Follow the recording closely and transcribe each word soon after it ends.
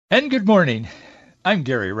And good morning. I'm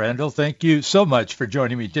Gary Randall. Thank you so much for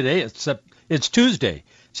joining me today. It's Tuesday,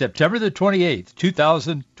 September the 28th,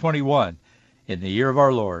 2021, in the year of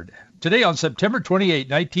our Lord. Today on September 28,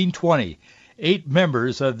 1920, 8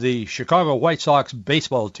 members of the Chicago White Sox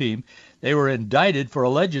baseball team, they were indicted for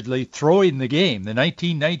allegedly throwing the game, the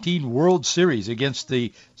 1919 World Series against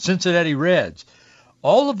the Cincinnati Reds.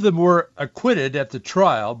 All of them were acquitted at the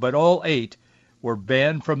trial, but all 8 were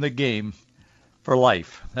banned from the game for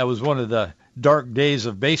life. That was one of the dark days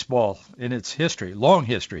of baseball in its history, long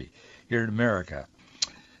history here in America.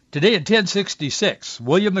 Today in 1066,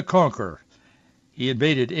 William the Conqueror, he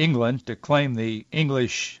invaded England to claim the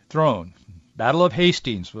English throne. Battle of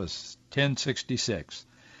Hastings was 1066.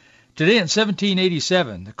 Today in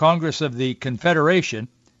 1787, the Congress of the Confederation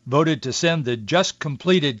voted to send the just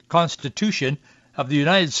completed Constitution of the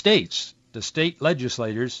United States to state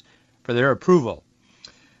legislators for their approval.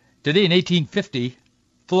 Today in 1850,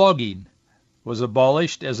 flogging was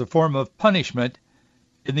abolished as a form of punishment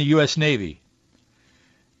in the U.S. Navy.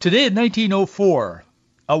 Today in 1904,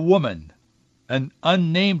 a woman, an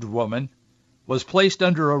unnamed woman, was placed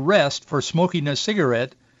under arrest for smoking a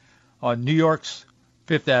cigarette on New York's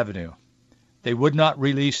Fifth Avenue. They would not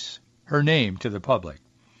release her name to the public.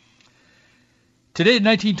 Today in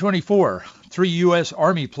 1924, 3 U.S.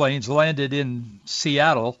 Army planes landed in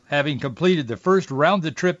Seattle, having completed the first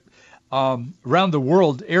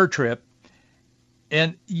round-the-world air trip.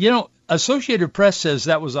 And, Associated Press says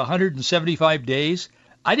that was 175 days.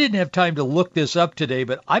 I didn't have time to look this up today,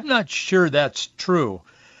 but I'm not sure that's true.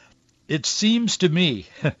 It seems to me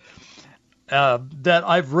that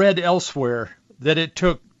I've read elsewhere that it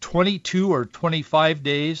took 22 or 25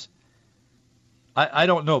 days. I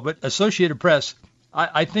don't know, but Associated Press,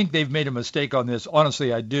 I think they've made a mistake on this.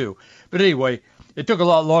 Honestly, I do. But anyway, it took a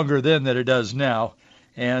lot longer then than it does now.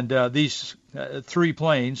 And these 3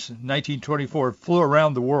 planes, 1924, flew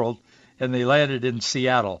around the world, and they landed in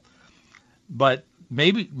Seattle. But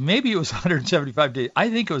maybe it was 175 days. I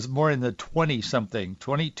think it was more in the 20-something,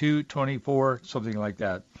 22, 24, something like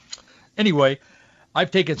that. Anyway,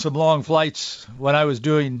 I've taken some long flights when I was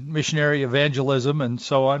doing missionary evangelism and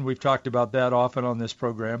so on. We've talked about that often on this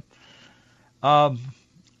program.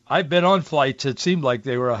 I've been on flights that seemed like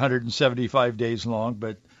they were 175 days long,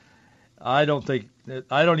 but I don't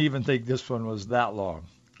even think this one was that long.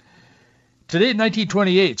 Today in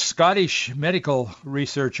 1928, Scottish medical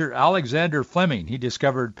researcher Alexander Fleming, he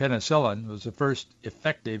discovered penicillin, was the first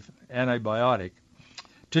effective antibiotic.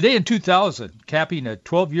 Today in 2000, capping a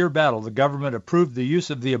 12-year battle, the government approved the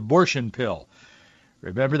use of the abortion pill.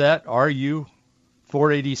 Remember that? RU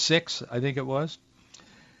 486, I think it was.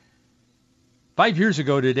 5 years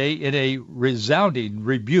ago today, in a resounding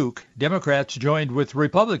rebuke, Democrats joined with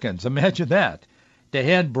Republicans, imagine that, to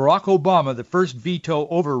hand Barack Obama the first veto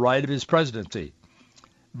override of his presidency,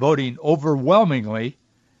 voting overwhelmingly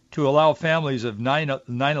to allow families of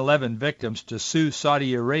 9/11 victims to sue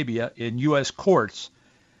Saudi Arabia in U.S. courts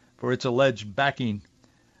for its alleged backing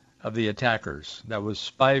of the attackers. That was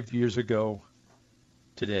 5 years ago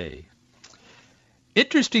today.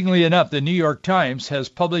 Interestingly enough, the New York Times has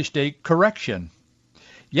published a correction.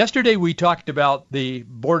 Yesterday we talked about the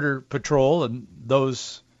Border Patrol and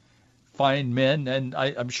those fine men, and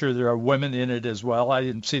I'm sure there are women in it as well. I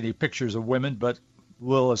didn't see any pictures of women, but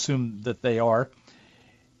we'll assume that they are.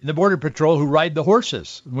 In the Border Patrol who ride the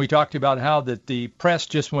horses. And we talked about how that the press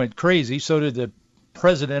just went crazy. So did the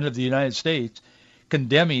President of the United States,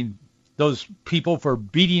 condemning those people for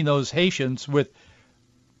beating those Haitians with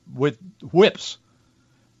whips.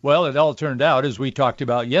 Well, it all turned out, as we talked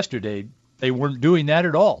about yesterday, they weren't doing that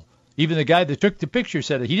at all. Even the guy that took the picture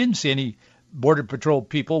said he didn't see any Border Patrol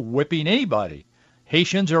people whipping anybody,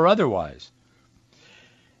 Haitians or otherwise.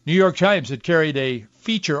 New York Times had carried a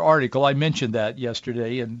feature article. I mentioned that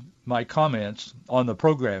yesterday in my comments on the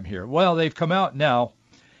program here. Well, they've come out now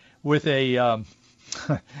with a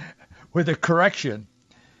with a correction.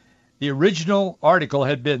 The original article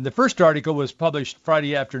had been, the first article was published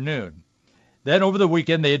Friday afternoon. Then over the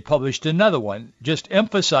weekend they had published another one, just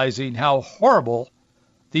emphasizing how horrible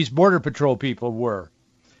these Border Patrol people were.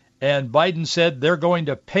 And Biden said they're going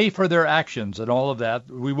to pay for their actions and all of that.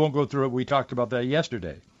 We won't go through it. We talked about that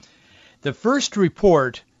yesterday. The first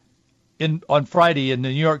report on Friday in the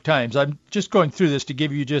New York Times, I'm just going through this to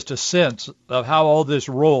give you just a sense of how all this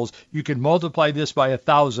rolls. You can multiply this by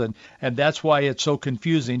 1,000, and that's why it's so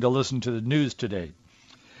confusing to listen to the news today.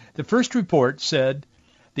 The first report said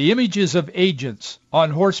the images of agents on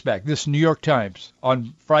horseback, this New York Times,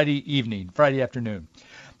 on Friday afternoon.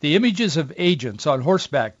 The images of agents on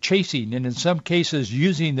horseback chasing and in some cases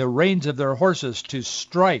using the reins of their horses to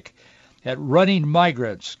strike at running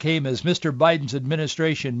migrants came as Mr. Biden's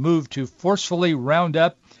administration moved to forcefully round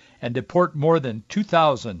up and deport more than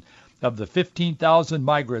 2,000 of the 15,000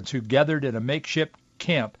 migrants who gathered in a makeshift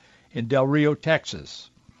camp in Del Rio, Texas.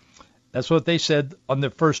 That's what they said on the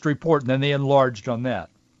first report, and then they enlarged on that.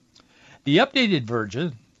 The updated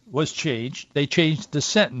version was changed. They changed the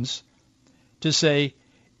sentence to say,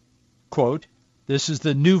 quote, this is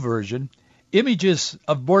the new version, images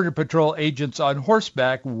of Border Patrol agents on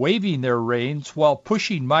horseback waving their reins while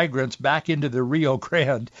pushing migrants back into the Rio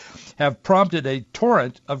Grande have prompted a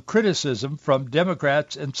torrent of criticism from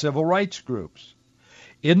Democrats and civil rights groups.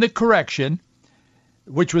 In the correction,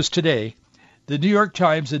 which was today, the New York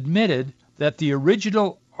Times admitted that the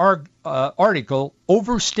original article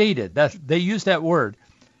overstated, that they used that word,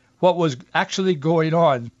 what was actually going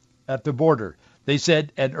on at the border. They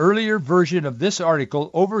said an earlier version of this article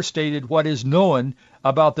overstated what is known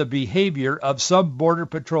about the behavior of some Border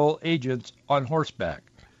Patrol agents on horseback.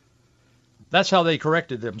 That's how they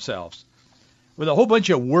corrected themselves, with a whole bunch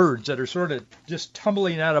of words that are sort of just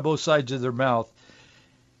tumbling out of both sides of their mouth.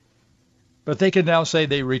 But they can now say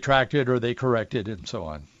they retracted or they corrected and so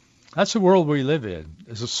on. That's the world we live in.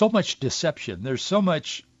 There's so much deception. There's so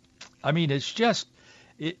much, it's just,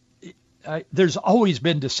 there's always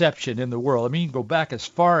been deception in the world. You can go back as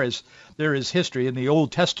far as there is history, and the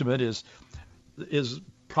Old Testament is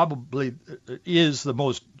probably the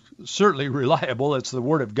most certainly reliable. It's the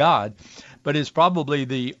Word of God, but it's probably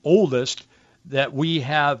the oldest that we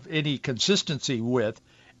have any consistency with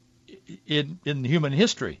in human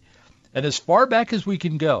history. And as far back as we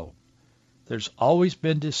can go, there's always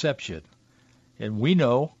been deception. And we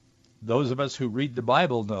know, those of us who read the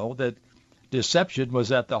Bible know, that deception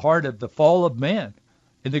was at the heart of the fall of man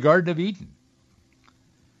in the Garden of Eden.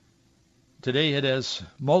 Today it has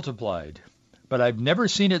multiplied, but I've never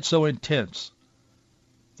seen it so intense,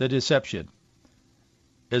 the deception,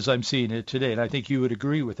 as I'm seeing it today. And I think you would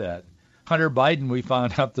agree with that. Hunter Biden, we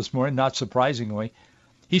found out this morning, not surprisingly,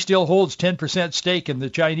 he still holds 10% stake in the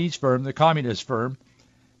Chinese firm, the communist firm,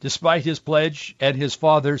 despite his pledge and his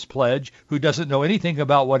father's pledge, who doesn't know anything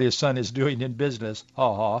about what his son is doing in business.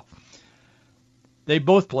 Ha ha. They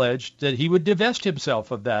both pledged that he would divest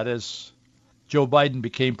himself of that as Joe Biden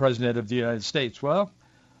became president of the United States. Well,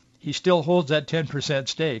 he still holds that 10%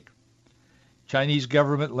 stake. Chinese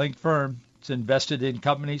government-linked firm. It's invested in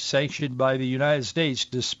companies sanctioned by the United States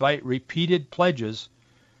despite repeated pledges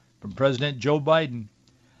from President Joe Biden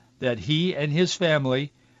that he and his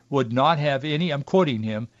family would not have any, I'm quoting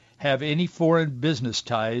him, have any foreign business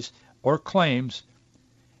ties or claims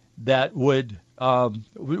that would,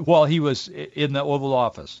 while he was in the Oval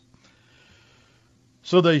Office.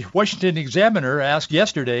 So the Washington Examiner asked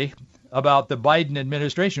yesterday about the Biden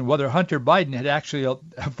administration, whether Hunter Biden had actually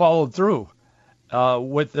followed through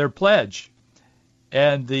with their pledge.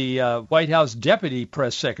 And the White House Deputy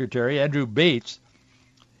Press Secretary, Andrew Bates,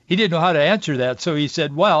 he didn't know how to answer that. So he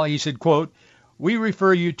said, quote, we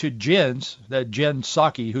refer you to Jen's, that Jen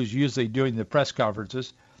Psaki, who's usually doing the press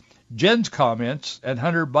conferences, Jen's comments and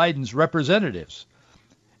Hunter Biden's representatives.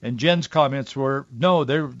 And Jen's comments were, no,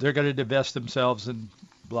 they're going to divest themselves and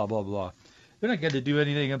blah, blah, blah. They're not going to do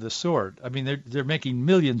anything of the sort. They're making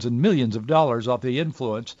millions and millions of dollars off the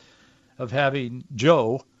influence of having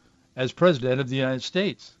Joe as president of the United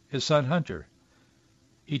States, his son Hunter.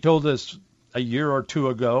 He told us a year or two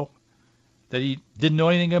ago that he didn't know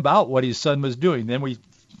anything about what his son was doing. Then we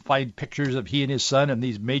find pictures of he and his son and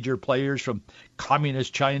these major players from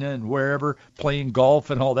communist China and wherever playing golf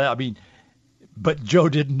and all that. But Joe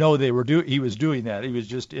didn't know he was doing that. He was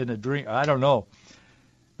just in a dream. I don't know.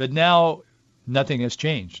 But now nothing has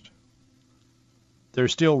changed. They're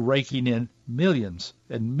still raking in millions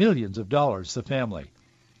and millions of dollars, the family.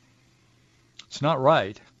 It's not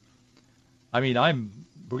right. We're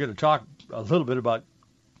going to talk a little bit about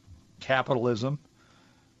capitalism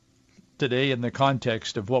today in the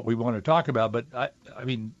context of what we want to talk about, but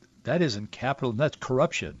that isn't capitalism, that's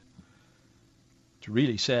corruption. It's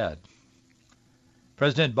really sad.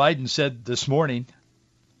 President Biden said this morning,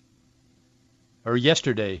 or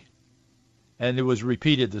yesterday, and it was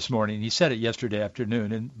repeated this morning. He said it yesterday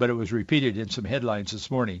afternoon, but it was repeated in some headlines this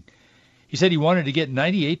morning. He said he wanted to get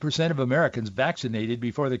 98% of Americans vaccinated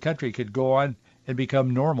before the country could go on and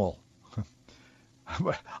become normal.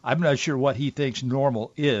 I'm not sure what he thinks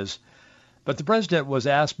normal is, but the president was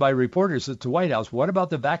asked by reporters at the White House, what about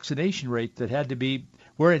the vaccination rate that had to be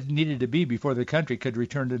where it needed to be before the country could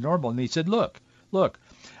return to normal? And he said, look,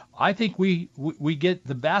 I think we get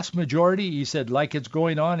the vast majority, he said, like it's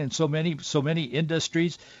going on in so many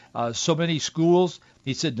industries, so many schools.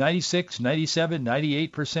 He said 96, 97,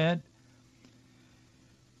 98%.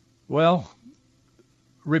 Well,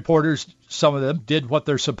 reporters, some of them, did what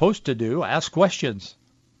they're supposed to do, ask questions.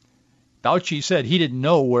 Fauci said he didn't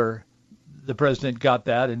know where the president got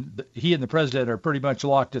that, and he and the president are pretty much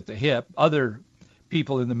locked at the hip. Other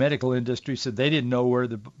people in the medical industry said they didn't know where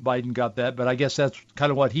the Biden got that, but I guess that's kind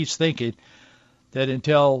of what he's thinking, that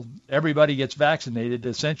until everybody gets vaccinated,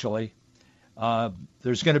 essentially,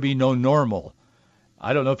 there's going to be no normal.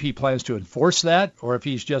 I don't know if he plans to enforce that or if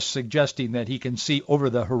he's just suggesting that he can see over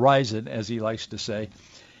the horizon, as he likes to say,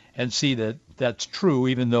 and see that that's true,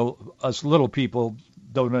 even though us little people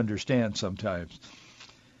don't understand sometimes.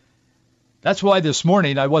 That's why this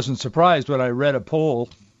morning I wasn't surprised when I read a poll.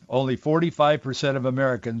 Only 45% of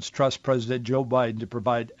Americans trust President Joe Biden to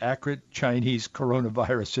provide accurate Chinese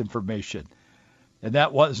coronavirus information. And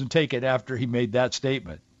that wasn't taken after he made that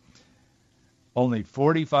statement. Only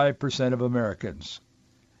 45% of Americans.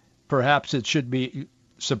 Perhaps it should be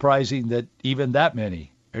surprising that even that many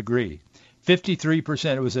agree.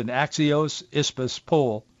 53%, it was an Axios ISPAS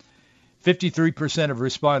poll, 53% of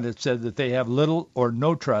respondents said that they have little or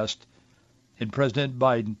no trust in President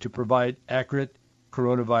Biden to provide accurate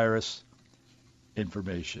coronavirus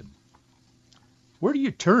information. Where do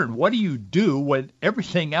you turn? What do you do when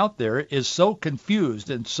everything out there is so confused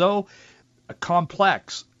and so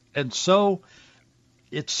complex and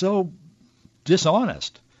it's so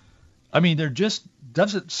dishonest? I mean, there just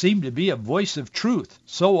doesn't seem to be a voice of truth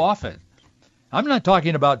so often. I'm not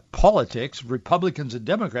talking about politics, Republicans and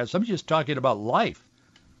Democrats. I'm just talking about life.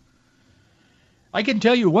 I can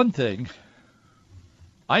tell you one thing.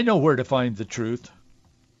 I know where to find the truth.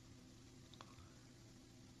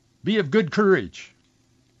 Be of good courage,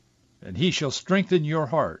 and he shall strengthen your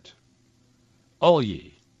heart, all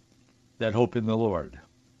ye that hope in the Lord.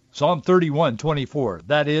 Psalm 31:24.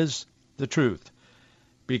 That is the truth,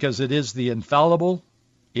 because it is the infallible,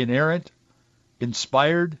 inerrant,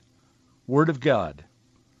 inspired Word of God.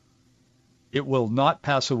 It will not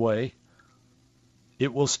pass away.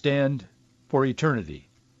 It will stand for eternity,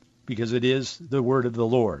 because it is the word of the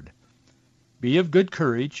Lord. Be of good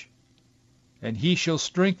courage, and he shall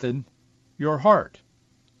strengthen your heart,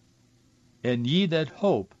 and ye that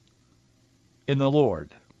hope in the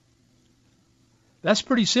Lord. That's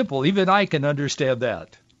pretty simple. Even I can understand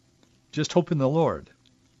that. Just hope in the Lord.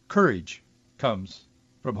 Courage comes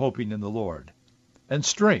from hoping in the Lord, and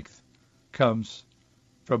strength comes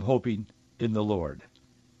from hoping in the Lord.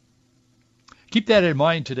 Keep that in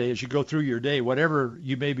mind today as you go through your day, whatever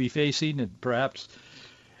you may be facing, and perhaps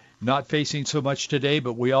not facing so much today,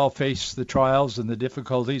 but we all face the trials and the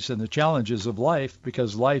difficulties and the challenges of life,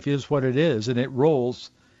 because life is what it is, and it rolls,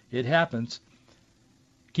 it happens.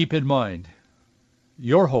 Keep in mind,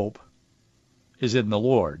 your hope is in the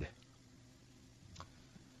Lord.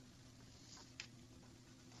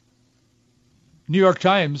 New York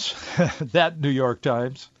Times, that New York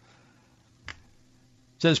Times,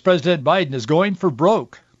 says President Biden is going for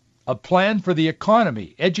broke. A plan for the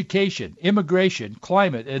economy, education, immigration,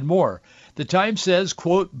 climate, and more. The Times says,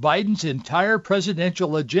 quote, Biden's entire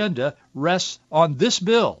presidential agenda rests on this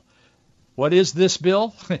bill. What is this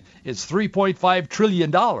bill? It's $3.5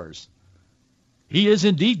 trillion. He is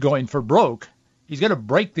indeed going for broke. He's going to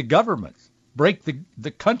break the government, break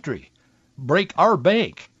the country, break our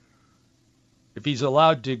bank, if he's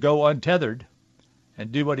allowed to go untethered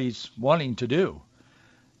and do what he's wanting to do.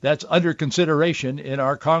 That's under consideration in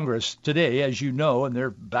our Congress today, as you know, and they're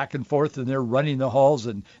back and forth and they're running the halls,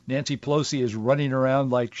 and Nancy Pelosi is running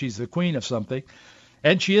around like she's the queen of something.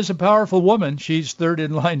 And she is a powerful woman. She's third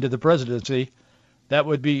in line to the presidency. That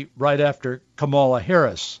would be right after Kamala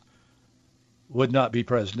Harris would not be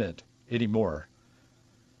president anymore.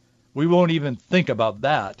 We won't even think about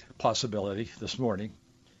that possibility this morning.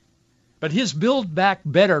 But his Build Back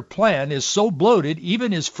Better plan is so bloated,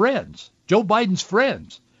 even his friends, Joe Biden's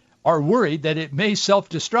friends, are worried that it may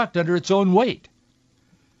self-destruct under its own weight.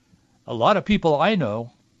 A lot of people I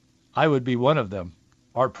know, I would be one of them,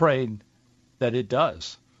 are praying that it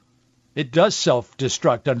does. It does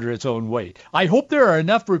self-destruct under its own weight. I hope there are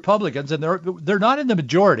enough Republicans, and they're not in the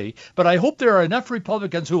majority, but I hope there are enough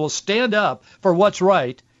Republicans who will stand up for what's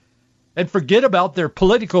right and forget about their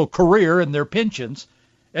political career and their pensions.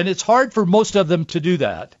 And it's hard for most of them to do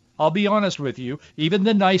that. I'll be honest with you. Even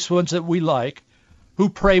the nice ones that we like, who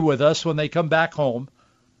pray with us when they come back home,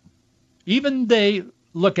 even they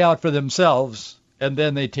look out for themselves, and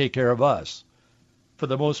then they take care of us, for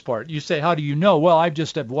the most part. You say, how do you know? Well, I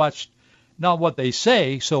just have watched not what they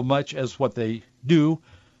say so much as what they do,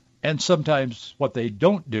 and sometimes what they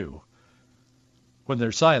don't do when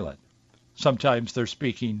they're silent. Sometimes they're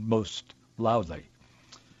speaking most loudly.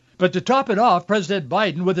 But to top it off, President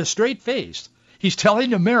Biden, with a straight face, He's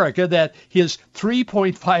telling America that his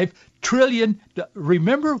 $3.5 trillion,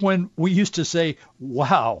 remember when we used to say,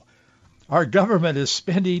 wow, our government is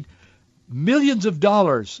spending millions of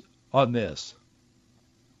dollars on this.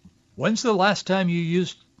 When's the last time you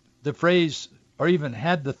used the phrase or even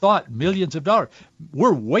had the thought millions of dollars?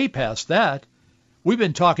 We're way past that. We've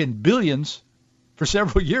been talking billions for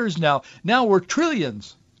several years now. Now we're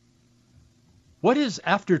trillions. What is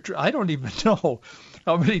after? I don't even know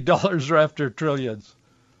how many dollars are after trillions.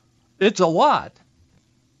 It's a lot.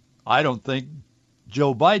 I don't think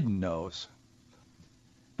Joe Biden knows.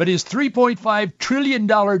 But his $3.5 trillion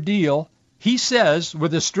deal, he says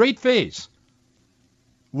with a straight face,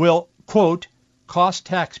 will, quote, cost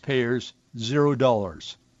taxpayers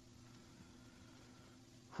 $0.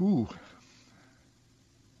 Whew.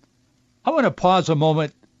 I want to pause a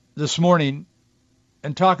moment this morning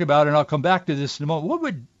and talk about, and I'll come back to this in a moment, what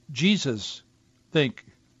would Jesus think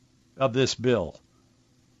of this bill?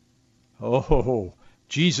 Oh,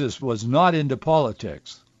 Jesus was not into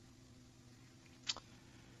politics.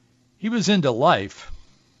 He was into life.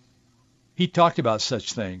 He talked about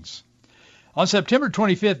such things. On September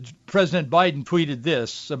 25th, President Biden tweeted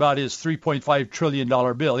this about his $3.5 trillion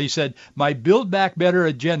bill. He said, "My Build Back Better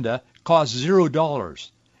agenda costs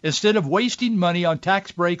 $0. Instead of wasting money on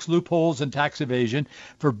tax breaks, loopholes, and tax evasion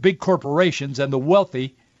for big corporations and the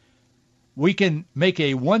wealthy, we can make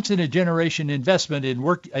a once-in-a-generation investment in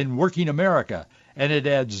working America, and it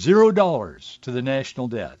adds $0 to the national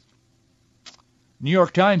debt." New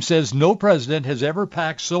York Times says no president has ever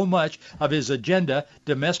packed so much of his agenda,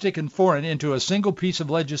 domestic and foreign, into a single piece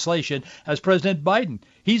of legislation as President Biden.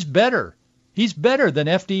 He's better. He's better than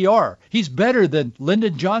FDR. He's better than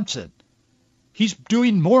Lyndon Johnson. He's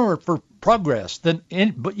doing more for progress than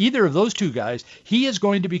either of those two guys. He is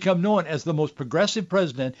going to become known as the most progressive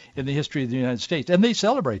president in the history of the United States, and they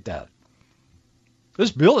celebrate that.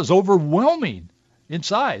 This bill is overwhelming in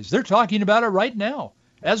size. They're talking about it right now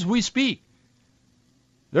as we speak.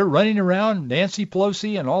 They're running around, Nancy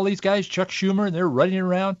Pelosi and all these guys, Chuck Schumer, and they're running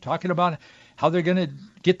around talking about how they're going to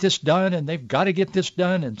get this done, and they've got to get this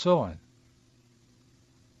done, and so on.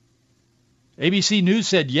 ABC News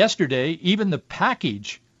said yesterday even the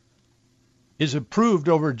package is approved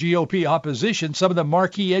over GOP opposition. Some of the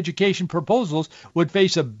marquee education proposals would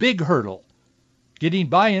face a big hurdle getting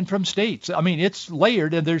buy-in from states. I mean, it's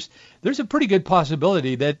layered, and there's a pretty good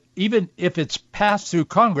possibility that even if it's passed through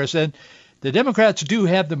Congress, and the Democrats do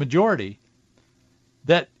have the majority,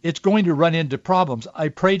 that it's going to run into problems. I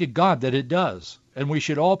pray to God that it does, and we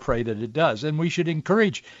should all pray that it does, and we should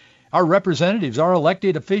encourage our representatives, our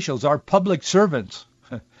elected officials, our public servants,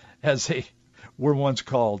 as they were once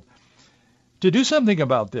called, to do something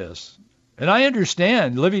about this. And I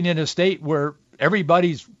understand living in a state where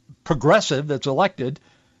everybody's progressive that's elected,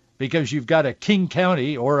 because you've got a King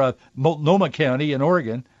County or a Multnomah County in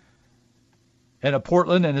Oregon, and a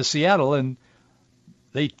Portland and a Seattle, and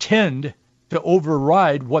they tend to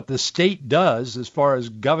override what the state does as far as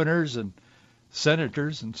governors and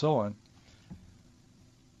senators and so on.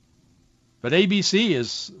 But ABC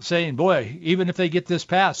is saying, boy, even if they get this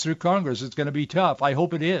passed through Congress, it's going to be tough. I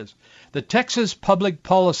hope it is. The Texas Public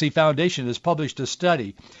Policy Foundation has published a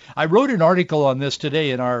study. I wrote an article on this today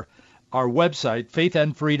in our website,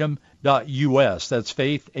 faithandfreedom.us. That's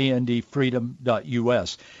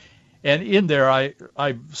faithandfreedom.us. And in there,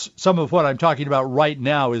 some of what I'm talking about right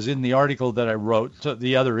now is in the article that I wrote. So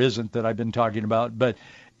the other isn't that I've been talking about. But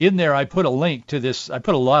in there, I put a link to this. I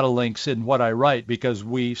put a lot of links in what I write because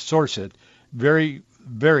we source it very,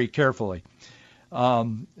 very carefully.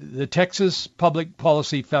 The Texas Public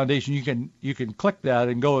Policy Foundation, you can click that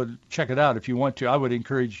and go and check it out if you want to. I would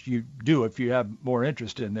encourage you do if you have more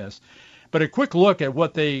interest in this. But a quick look at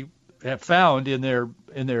what they have found in their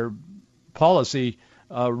policy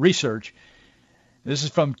research. This is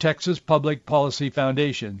from Texas Public Policy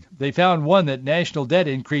Foundation. They found one that national debt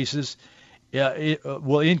increases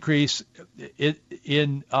will increase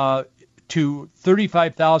to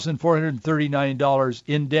 $35,439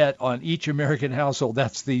 in debt on each American household.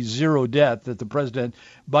 That's the zero debt that the President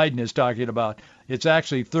Biden is talking about. It's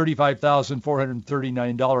actually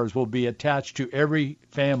 $35,439 will be attached to every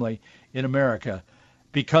family in America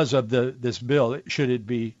because of this bill, should it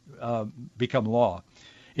be become law.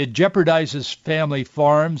 It jeopardizes family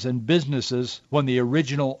farms and businesses when the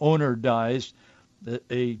original owner dies,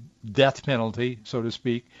 a death penalty, so to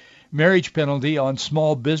speak. Marriage penalty on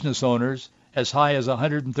small business owners as high as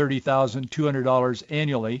 $130,200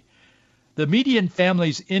 annually. The median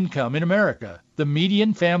family's income in America, the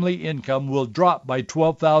median family income will drop by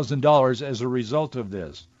 $12,000 as a result of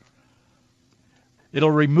this.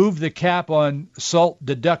 It'll remove the cap on SALT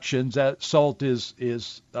deductions. That SALT is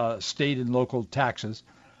state and local taxes.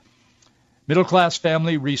 Middle-class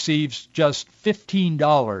family receives just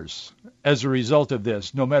 $15 as a result of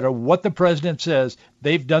this. No matter what the president says,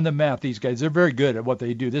 they've done the math. These guys, they're very good at what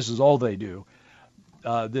they do. This is all they do,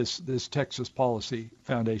 this Texas Policy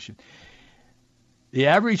Foundation. The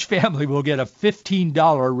average family will get a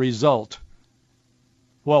 $15 result,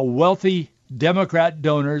 while wealthy Democrat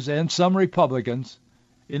donors and some Republicans,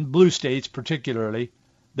 in blue states particularly,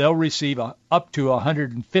 they'll receive up to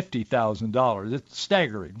 $150,000. It's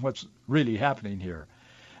staggering what's really happening here.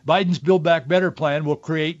 Biden's Build Back Better plan will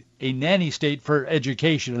create a nanny state for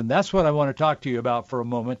education, and that's what I want to talk to you about for a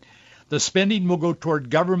moment. The spending will go toward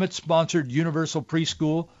government-sponsored universal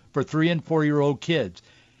preschool for 3- and 4-year-old kids.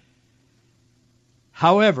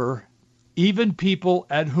 However, even people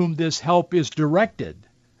at whom this help is directed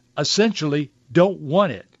essentially don't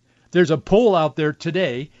want it. There's a poll out there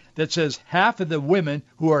today that says half of the women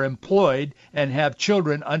who are employed and have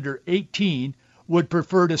children under 18 would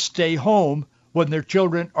prefer to stay home when their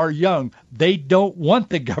children are young. They don't want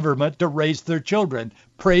the government to raise their children.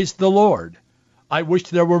 Praise the Lord. I wish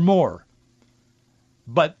there were more.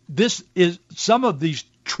 But some of these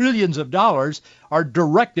trillions of dollars are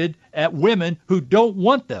directed at women who don't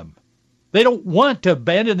want them. They don't want to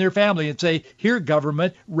abandon their family and say, here,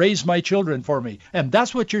 government, raise my children for me. And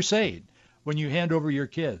that's what you're saying when you hand over your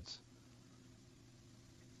kids.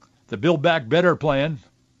 The Build Back Better plan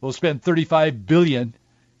will spend $35 billion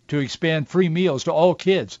to expand free meals to all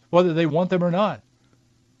kids, whether they want them or not.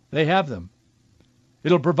 They have them.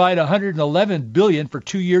 It'll provide $111 billion for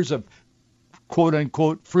 2 years of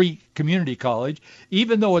quote-unquote free community college,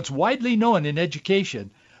 even though it's widely known in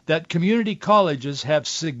education that community colleges have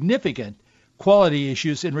significant quality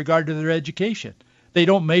issues in regard to their education. They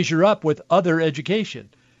don't measure up with other education.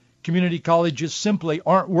 Community colleges simply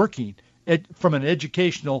aren't working from an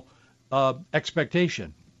educational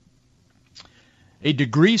expectation. A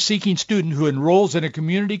degree-seeking student who enrolls in a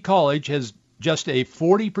community college has just a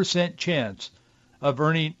 40% chance of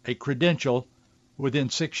earning a credential within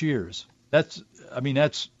 6 years. That's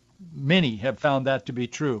many have found that to be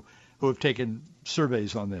true who have taken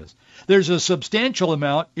surveys on this. There's a substantial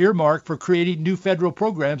amount earmarked for creating new federal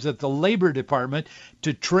programs at the Labor Department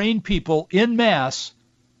to train people en masse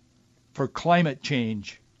for climate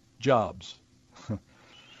change jobs.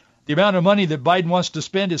 The amount of money that Biden wants to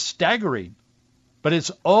spend is staggering,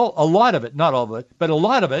 but a lot of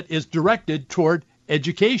it is directed toward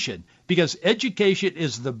education, because education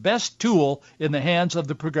is the best tool in the hands of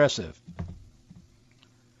the progressive.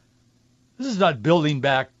 This is not building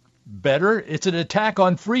back better. It's an attack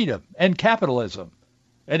on freedom and capitalism,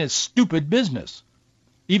 and it's stupid business.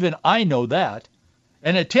 Even I know that.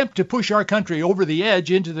 An attempt to push our country over the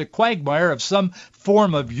edge into the quagmire of some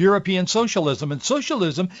form of European socialism. And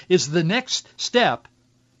socialism is the next step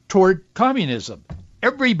toward communism.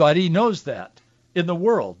 Everybody knows that in the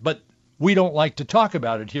world, but we don't like to talk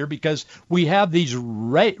about it here because we have these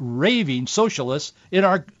raving socialists in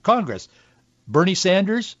our Congress. Bernie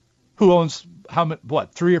Sanders, who owns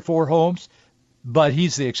 3 or 4 homes, but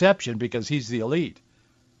he's the exception because he's the elite.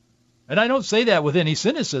 And I don't say that with any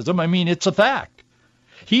cynicism. I mean, it's a fact.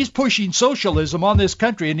 He's pushing socialism on this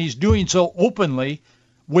country, and he's doing so openly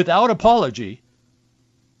without apology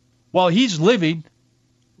while he's living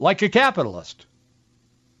like a capitalist.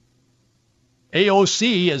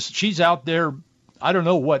 AOC, she's out there, I don't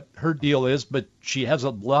know what her deal is, but she has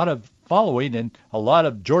a lot of following and a lot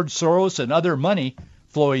of George Soros and other money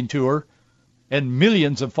flowing to her and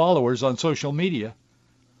millions of followers on social media.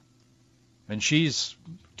 And she's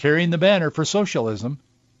carrying the banner for socialism.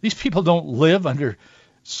 These people don't live under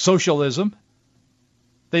socialism.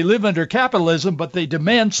 They live under capitalism, but they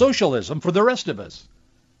demand socialism for the rest of us.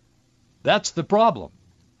 That's the problem.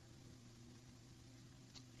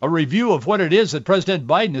 A review of what it is that President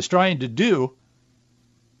Biden is trying to do.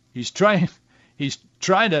 He's trying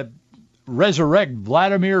to resurrect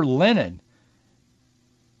Vladimir Lenin.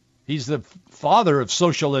 He's the father of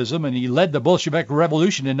socialism, and he led the Bolshevik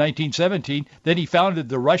Revolution in 1917. Then he founded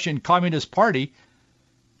the Russian Communist Party.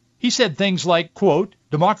 He said things like, quote,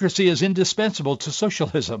 democracy is indispensable to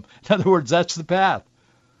socialism. In other words, that's the path.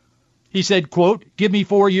 He said, quote, give me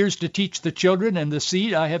 4 years to teach the children, and the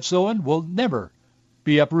seed I have sown will never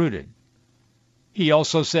be uprooted. He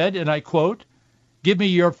also said, and I quote, give me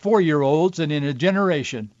your 4-year-olds, and in a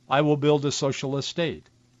generation I will build a socialist state.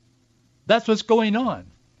 That's what's going on.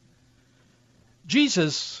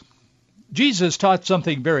 Jesus taught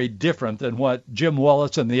something very different than what Jim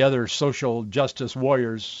Wallace and the other social justice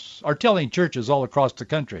warriors are telling churches all across the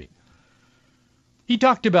country. He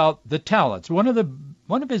talked about the talents. One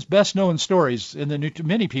of his best-known stories in the New to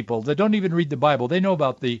many people that don't even read the Bible, they know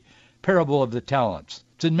about the parable of the talents.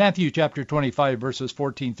 It's in Matthew chapter 25, verses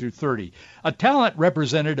 14 through 30. A talent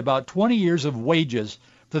represented about 20 years of wages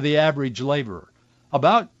for the average laborer.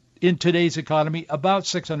 About, in today's economy, about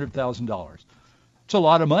 $600,000. It's a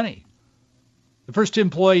lot of money. The first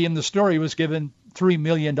employee in the story was given $3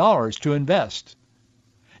 million to invest.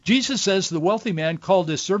 Jesus says the wealthy man called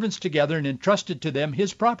his servants together and entrusted to them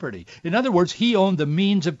his property. In other words, he owned the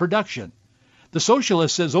means of production. The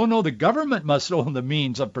socialist says, oh no, the government must own the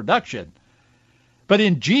means of production. But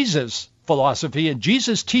in Jesus' philosophy and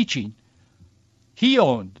Jesus' teaching, he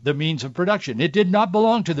owned the means of production. It did not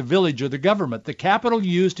belong to the village or the government. The capital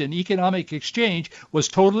used in economic exchange was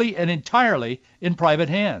totally and entirely in private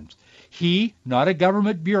hands. He, not a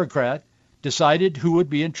government bureaucrat, decided who would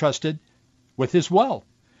be entrusted with his wealth.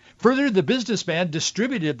 Further, the businessman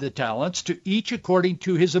distributed the talents to each according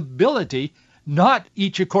to his ability, not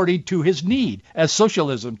each according to his need, as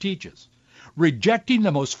socialism teaches, rejecting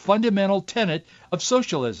the most fundamental tenet of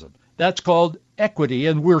socialism. That's called equity,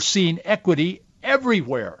 and we're seeing equity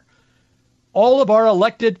everywhere. All of our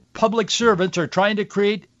elected public servants are trying to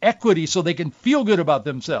create equity so they can feel good about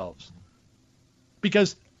themselves.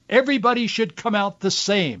 Because everybody should come out the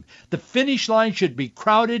same. The finish line should be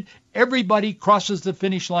crowded. Everybody crosses the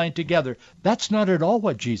finish line together. That's not at all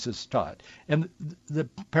what Jesus taught. And the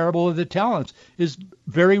parable of the talents is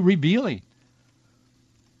very revealing.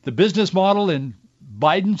 The business model in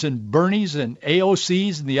Biden's and Bernie's and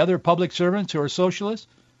AOC's and the other public servants who are socialists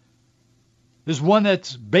is one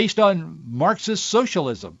that's based on Marxist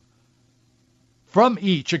socialism. From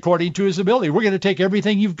each according to his ability. We're going to take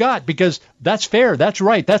everything you've got because that's fair, that's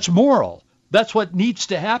right, that's moral. That's what needs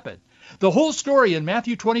to happen. The whole story in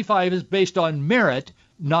Matthew 25 is based on merit,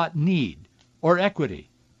 not need or equity.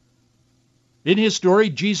 In his story,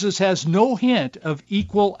 Jesus has no hint of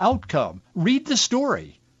equal outcome. Read the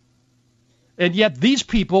story. And yet these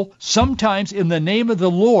people, sometimes in the name of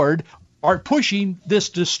the Lord, are pushing this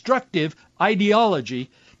destructive ideology,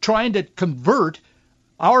 trying to convert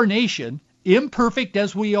our nation, imperfect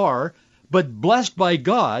as we are, but blessed by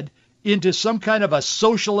God, into some kind of a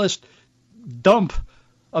socialist dump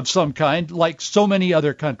of some kind, like so many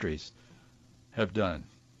other countries have done.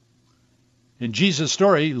 In Jesus'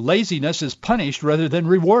 story, laziness is punished rather than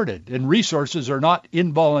rewarded, and resources are not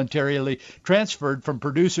involuntarily transferred from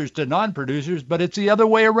producers to non-producers, but it's the other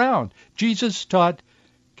way around. Jesus taught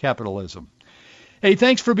capitalism. Hey,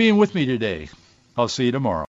 thanks for being with me today. I'll see you tomorrow.